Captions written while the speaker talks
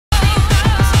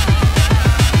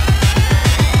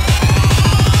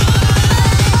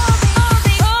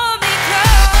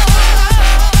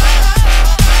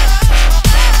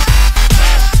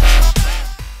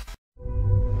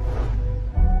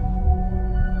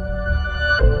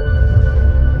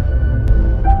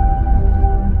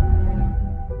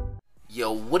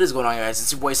What is going on, guys?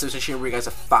 It's your boy Seso here, bringing you guys a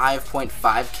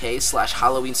 5.5k /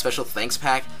 Halloween special thanks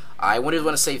pack. I want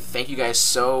to say thank you guys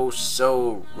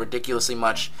so ridiculously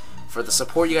much for the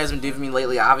support you guys have been giving me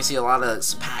lately. Obviously, a lot of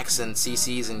packs and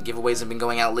CCs and giveaways have been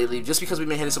going out lately just because we've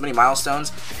been hitting so many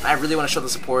milestones. And I really want to show the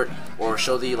support, or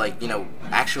show the,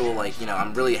 actual,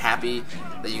 I'm really happy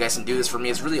that you guys can do this for me.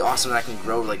 It's really awesome that I can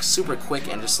grow, super quick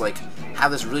and just,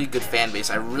 have this really good fan base.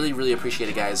 I really appreciate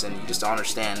it, guys, and you just don't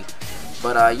understand.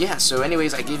 But, yeah, so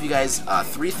anyways, I gave you guys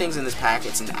 3 things in this pack.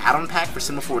 It's an add-on pack for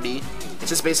Cinema 4D. It's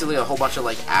just basically a whole bunch of,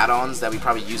 add-ons that we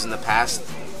probably used in the past,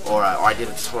 or I did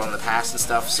a tutorial in the past and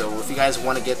stuff. So if you guys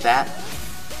want to get that,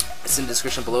 it's in the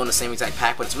description below in the same exact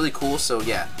pack, but it's really cool, so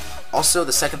yeah. Also,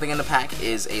 the second thing in the pack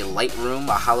is a light room,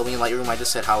 a Halloween light room. I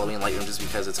just said Halloween light room just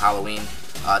because it's Halloween.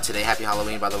 Today, happy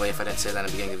Halloween, by the way. If I didn't say that in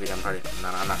the beginning of the video,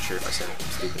 I'm not sure if I said it.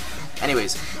 I'm stupid.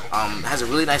 Anyways, it has a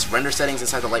really nice render settings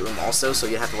inside the light room also, so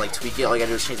you have to tweak it. All you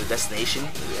gotta do is change the destination,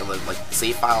 the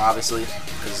save file, obviously,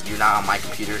 because you're not on my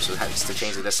computer, so it has to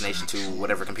change the destination to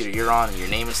whatever computer you're on and your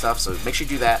name and stuff, so make sure you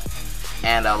do that.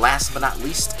 And last but not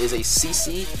least is a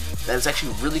CC that is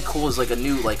actually really cool. It's a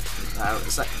new,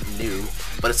 it's not new,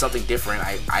 but it's something different.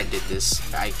 I did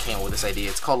this. I came up with this idea.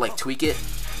 It's called Tweak It.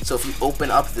 So if you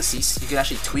open up the CC, you can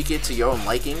actually tweak it to your own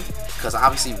liking, because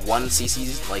obviously one CC,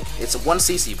 it's one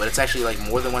CC, but it's actually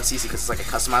more than one CC because it's a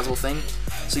customizable thing.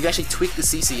 So you can actually tweak the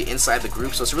CC inside the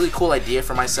group. So it's a really cool idea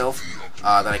for myself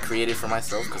that I created for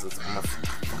myself, because I'm a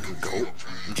fucking goat.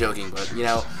 I'm joking, but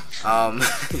yeah, I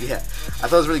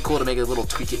thought it was really cool to make a little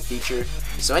tweak it feature.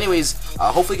 So anyways,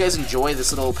 hopefully you guys enjoy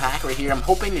this little pack right here. I'm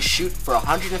hoping to shoot for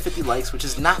 150 likes, which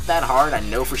is not that hard. I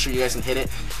know for sure you guys can hit it.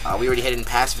 We already hit it in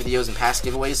past videos and past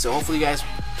giveaways, so hopefully you guys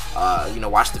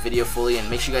watch the video fully and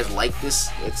make sure you guys like this.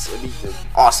 It'd be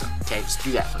awesome. Okay, just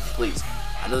do that for me, please.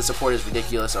 I know the support is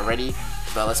ridiculous already,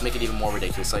 but let's make it even more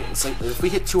ridiculous. If we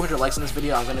hit 200 likes on this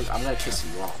video, I'm gonna kiss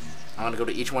you all. I'm gonna go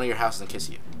to each one of your houses and kiss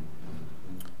you.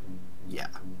 Yeah.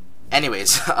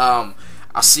 Anyways, I'll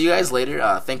see you guys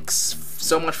later. Thanks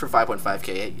so much for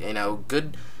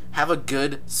 5.5k. Have a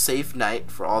good, safe night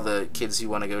for all the kids who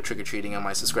want to go trick-or-treating on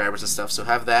my subscribers and stuff. So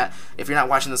have that. If you're not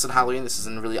watching this on Halloween, this is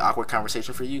a really awkward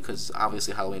conversation for you, because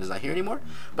obviously Halloween is not here anymore.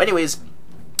 But anyways,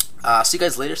 see you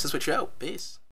guys later. Seso out. Peace.